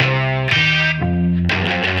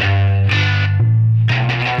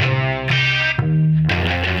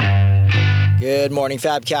Good morning,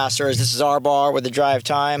 Fabcasters. This is R Bar with the Drive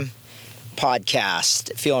Time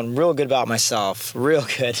podcast. Feeling real good about myself, real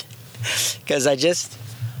good, because I just,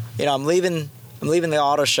 I'm leaving the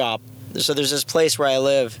auto shop. So there's this place where I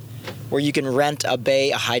live, where you can rent a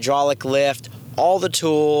bay, a hydraulic lift, all the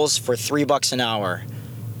tools for $3 an hour.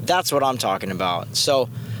 That's what I'm talking about. So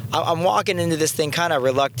I'm walking into this thing kind of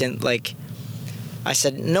reluctant, like. I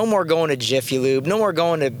said, no more going to Jiffy Lube, no more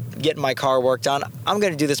going to get my car worked on. I'm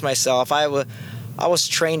going to do this myself. I was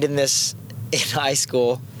trained in this in high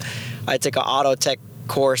school. I took an auto tech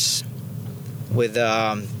course with,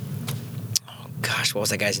 what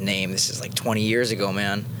was that guy's name? This is like 20 years ago,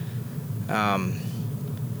 man. Mr.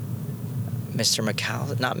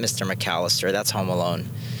 McAllister, that's Home Alone.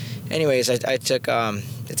 Anyways, I took,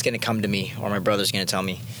 it's going to come to me, or my brother's going to tell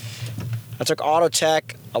me. I took auto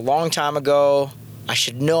tech a long time ago. I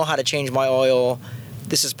should know how to change my oil.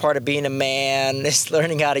 This is part of being a man. It's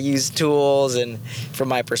learning how to use tools, and from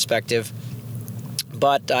my perspective.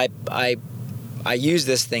 But I use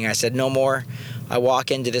this thing. I said no more. I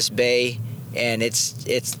walk into this bay, and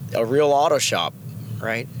it's a real auto shop,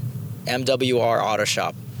 right? MWR Auto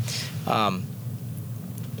Shop. And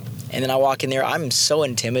then I walk in there. I'm so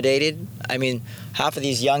intimidated. I mean, half of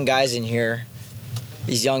these young guys in here,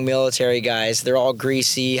 these young military guys, they're all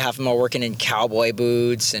greasy. Half of them are working in cowboy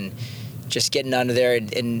boots and just getting under there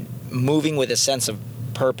and moving with a sense of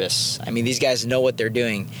purpose. I mean, these guys know what they're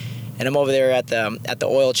doing. And I'm over there at the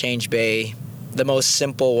oil change bay, the most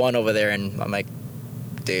simple one over there, and I'm like,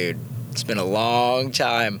 dude, it's been a long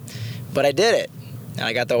time. But I did it. And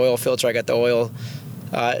I got the oil filter, I got the oil,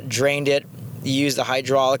 drained it, used the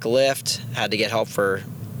hydraulic lift, had to get help for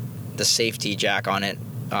the safety jack on it,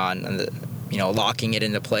 on the locking it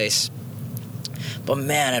into place. But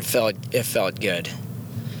man, it felt good.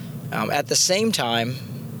 At the same time,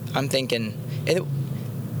 I'm thinking,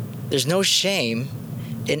 there's no shame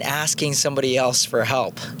in asking somebody else for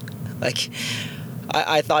help. Like,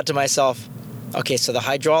 I thought to myself, okay, so the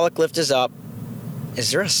hydraulic lift is up.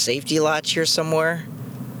 Is there a safety latch here somewhere?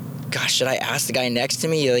 Gosh, should I ask the guy next to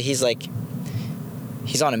me? He's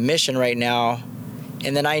on a mission right now.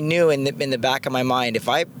 And then I knew in the back of my mind,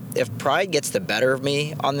 if pride gets the better of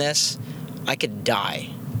me on this, I could die.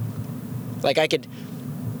 Like, I could,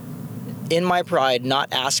 in my pride,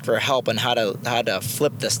 not ask for help on how to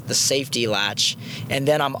flip the safety latch, and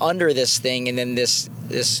then I'm under this thing, and then this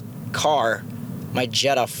car, my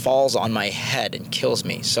Jetta, falls on my head and kills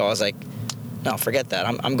me. So I was like, no, forget that.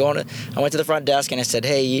 I went to the front desk and I said,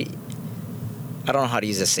 hey, I don't know how to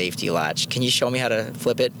use a safety latch. Can you show me how to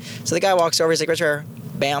flip it? So the guy walks over. He's like, right here.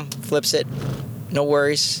 Bam, flips it. No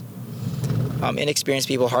worries. Inexperienced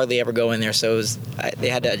people hardly ever go in there, so they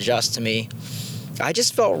had to adjust to me. I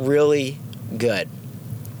just felt really good.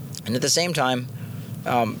 And at the same time,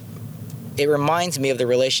 it reminds me of the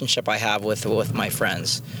relationship I have with my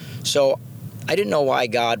friends. So I didn't know why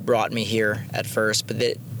God brought me here at first, but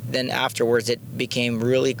then afterwards it became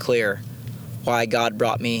really clear why God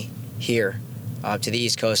brought me here to the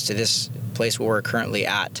East Coast, to this place where we're currently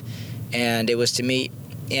at. And it was to meet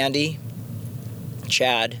Andy,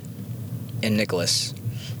 Chad, and Nicholas.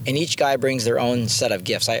 And each guy brings their own set of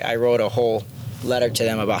gifts. I wrote a whole letter to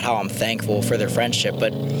them about how I'm thankful for their friendship.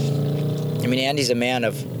 But, I mean, Andy's a man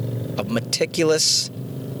of meticulous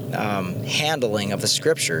handling of the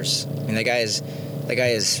scriptures. I mean, the guy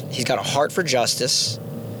is he's got a heart for justice,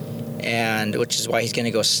 and which is why he's going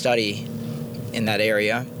to go study in that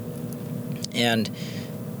area. And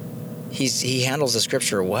he handles the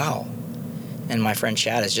scripture well. And my friend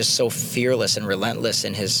Chad is just so fearless and relentless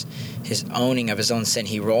in his owning of his own sin.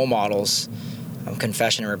 He role models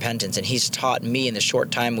confession and repentance. And he's taught me in the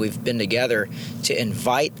short time we've been together to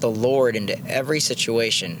invite the Lord into every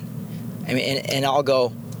situation. I mean, and I'll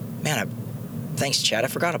go, man, thanks, Chad. I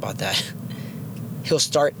forgot about that. He'll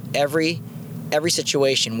start every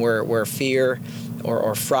situation where fear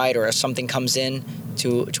or fright or something comes in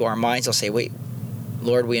to our minds. He'll say, wait,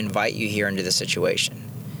 Lord, we invite you here into the situation.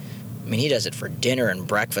 I mean, he does it for dinner and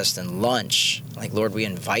breakfast and lunch. Like, Lord, we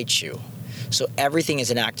invite you. So everything is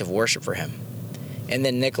an act of worship for him. And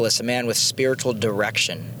then Nicholas, a man with spiritual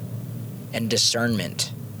direction and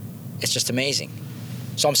discernment. It's just amazing.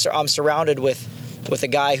 So I'm surrounded with a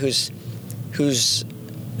guy who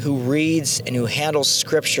reads and who handles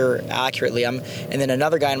scripture accurately. And then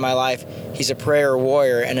another guy in my life, he's a prayer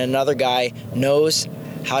warrior, and another guy knows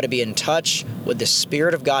how to be in touch with the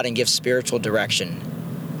Spirit of God and give spiritual direction.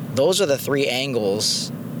 Those are the three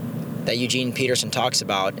angles that Eugene Peterson talks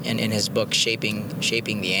about in his book, Shaping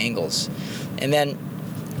the Angles. And then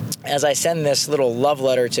as I send this little love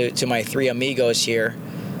letter to my three amigos here,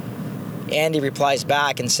 Andy replies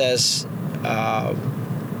back and says,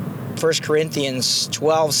 1 Corinthians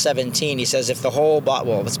 12:17, he says, if the whole body,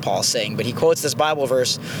 well, that's Paul saying, but he quotes this Bible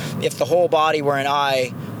verse, if the whole body were an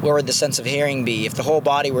eye, where would the sense of hearing be? If the whole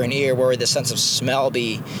body were an ear, where would the sense of smell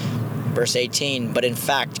be? Verse 18, but in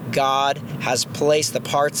fact, God has placed the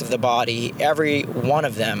parts of the body, every one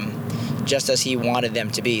of them, just as he wanted them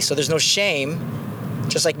to be. So there's no shame,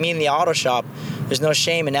 just like me in the auto shop, there's no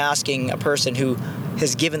shame in asking a person who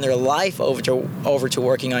has given their life over to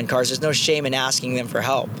working on cars, there's no shame in asking them for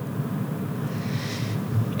help.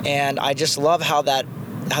 And I just love how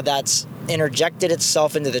that's interjected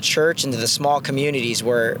itself into the church, into the small communities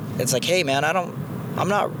where it's like, hey man, I'm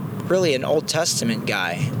not really an Old Testament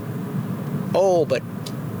guy. Oh, but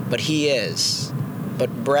he is.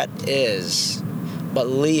 But Brett is. But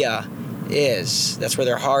Leah is. That's where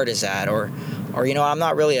their heart is at. Or I'm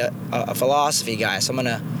not really a philosophy guy, so I'm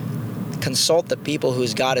going to consult the people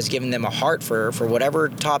whose God has given them a heart for whatever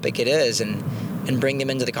topic it is and bring them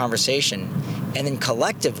into the conversation. And then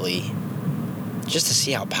collectively, just to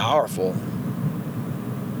see how powerful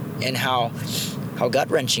and how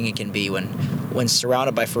gut-wrenching it can be when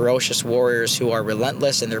surrounded by ferocious warriors who are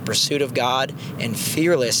relentless in their pursuit of God and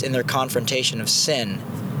fearless in their confrontation of sin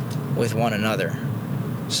with one another.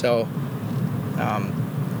 So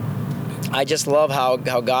I just love how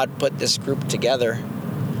God put this group together,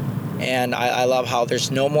 and I love how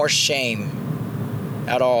there's no more shame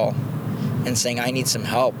at all in saying, I need some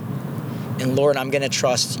help. And Lord, I'm going to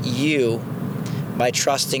trust you by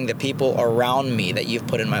trusting the people around me that you've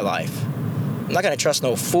put in my life. I'm not going to trust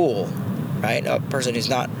no fool, right? A person who's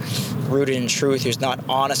not rooted in truth, who's not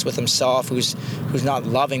honest with himself, who's not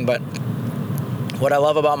loving. But what I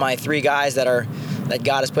love about my three guys that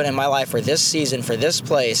God has put in my life for this season, for this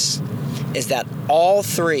place, is that all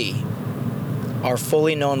three are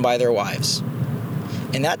fully known by their wives.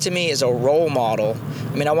 And that to me is a role model.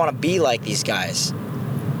 I mean, I want to be like these guys.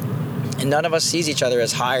 And none of us sees each other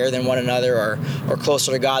as higher than one another or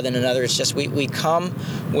closer to God than another. It's just we come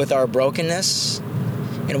with our brokenness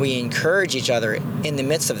and we encourage each other in the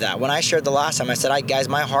midst of that. When I shared the last time, I said, guys,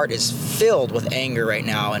 my heart is filled with anger right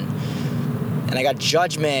now. And I got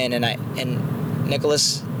judgment. And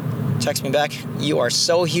Nicholas texted me back, you are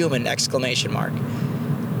so human, ! I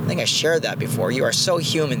think I shared that before. You are so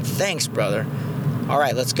human. Thanks, brother. All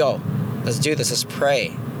right, let's go. Let's do this. Let's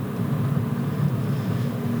pray.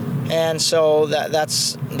 And so that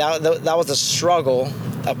was a struggle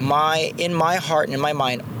in my heart and in my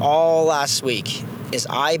mind all last week, is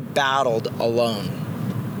I battled alone.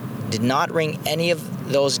 Did not bring any of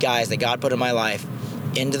those guys that God put in my life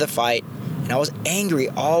into the fight. And I was angry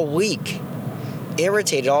all week,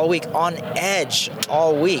 irritated all week, on edge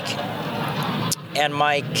all week. And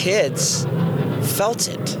my kids felt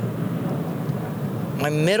it. My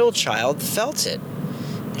middle child felt it.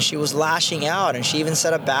 And she was lashing out, and she even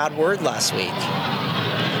said a bad word last week.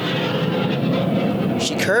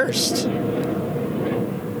 She cursed.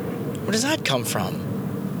 Where does that come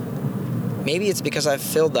from? Maybe it's because I've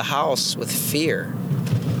filled the house with fear.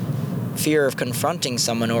 Fear of confronting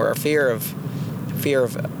someone, or a fear of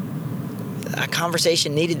a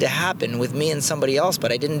conversation needed to happen with me and somebody else,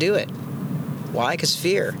 but I didn't do it. Why? Because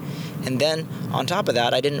fear. And then on top of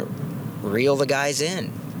that, I didn't reel the guys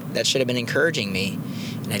in. That should have been encouraging me.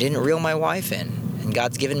 And I didn't reel my wife in. And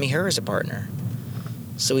God's given me her as a partner.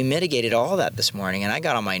 So we mitigated all that this morning. And I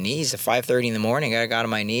got on my knees at 5:30 in the morning. I got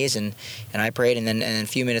on my knees and I prayed. And then a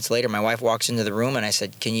few minutes later, my wife walks into the room and I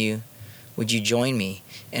said, would you join me?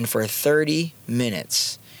 And for 30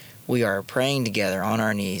 minutes, we are praying together on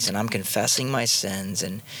our knees, and I'm confessing my sins,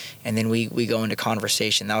 and then we go into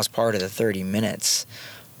conversation. That was part of the 30 minutes.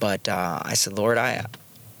 But I said, Lord, I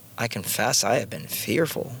confess I have been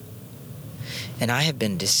fearful, and I have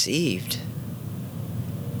been deceived.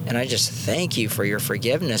 And I just thank you for your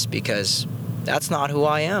forgiveness, because that's not who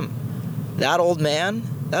I am. That old man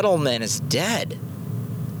is dead.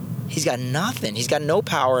 He's got nothing. He's got no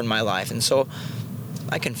power in my life. And so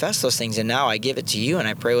I confess those things, and now I give it to you, and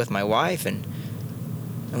I pray with my wife. And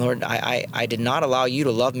Lord, I did not allow you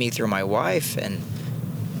to love me through my wife. And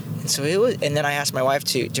so it was, and then I asked my wife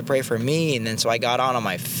to pray for me. And then so I got on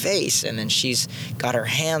my face, and then she's got her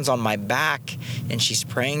hands on my back, and she's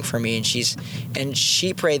praying for me. And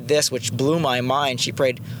she prayed this, which blew my mind. She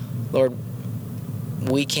prayed, Lord,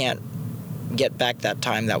 we can't get back that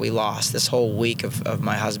time that we lost, this whole week of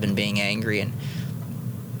my husband being angry.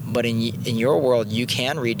 But in your world, you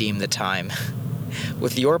can redeem the time.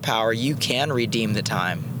 With your power, you can redeem the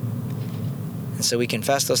time. And so we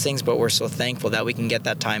confess those things, but we're so thankful that we can get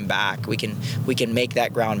that time back. We can make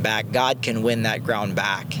that ground back. God can win that ground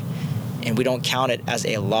back. And we don't count it as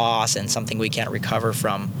a loss and something we can't recover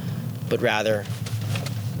from. but rather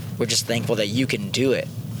we're just thankful that you can do it.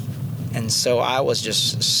 And so I was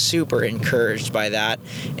just super encouraged by that,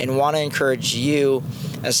 and want to encourage you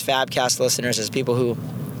as Fabcast listeners, as people who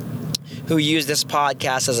use this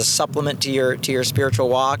podcast as a supplement to your spiritual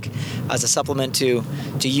walk, as a supplement to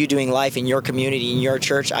you doing life in your community, in your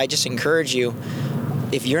church. I just encourage you,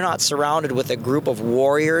 if you're not surrounded with a group of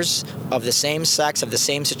warriors of the same sex, of the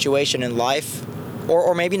same situation in life,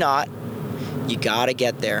 or maybe not, you got to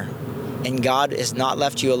get there. And God has not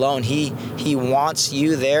left you alone. He wants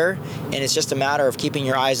you there, and it's just a matter of keeping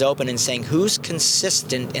your eyes open and saying, who's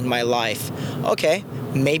consistent in my life? Okay,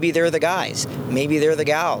 maybe they're the guys. Maybe they're the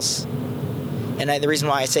gals. And the reason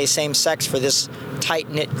why I say same sex for this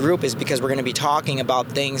tight-knit group is because we're going to be talking about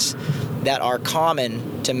things that are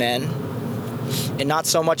common to men, and not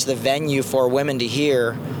so much the venue for women to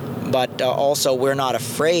hear, but also we're not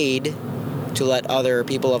afraid to let other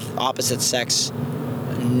people of opposite sex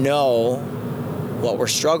know what we're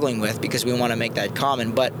struggling with, because we want to make that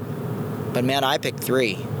common. But man, I picked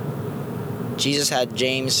 3. Jesus had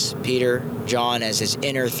James, Peter, John as his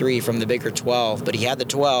inner 3 from the bigger 12, but he had the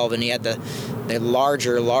 12 and he had the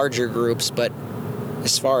larger groups. But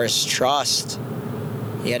as far as trust,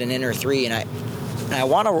 he had an inner 3, and I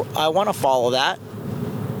want to follow that.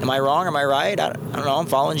 Am I wrong? Am I right? I don't know. I'm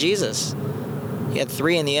following Jesus. He had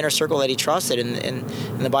 3 in the inner circle that he trusted, and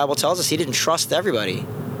the Bible tells us he didn't trust everybody.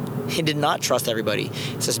 He did not trust everybody.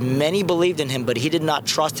 It says many believed in him, but he did not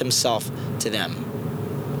trust himself to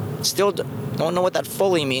them. Still don't know what that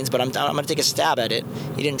fully means, but I'm going to take a stab at it.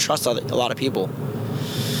 He didn't trust a lot of people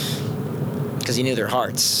because he knew their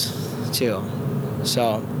hearts too.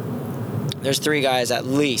 So there's 3 guys at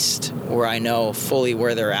least where I know fully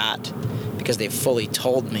where they're at, because they've fully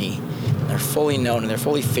told me. They're fully known and they're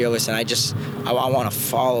fully fearless, and I want to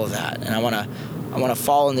follow that, and I want to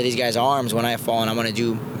fall into these guys' arms when I fall, and I want to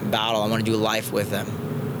do battle. I want to do life with them.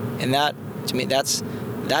 And that, to me,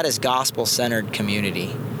 that is gospel-centered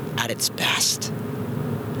community at its best.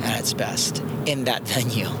 At its best in that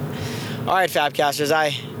venue. All right, Fabcasters,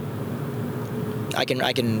 I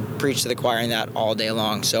can preach to the choir in that all day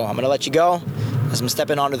long. So I'm gonna let you go as I'm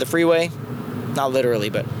stepping onto the freeway. Not literally,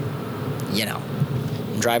 but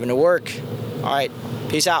I'm driving to work. All right,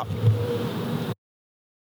 peace out.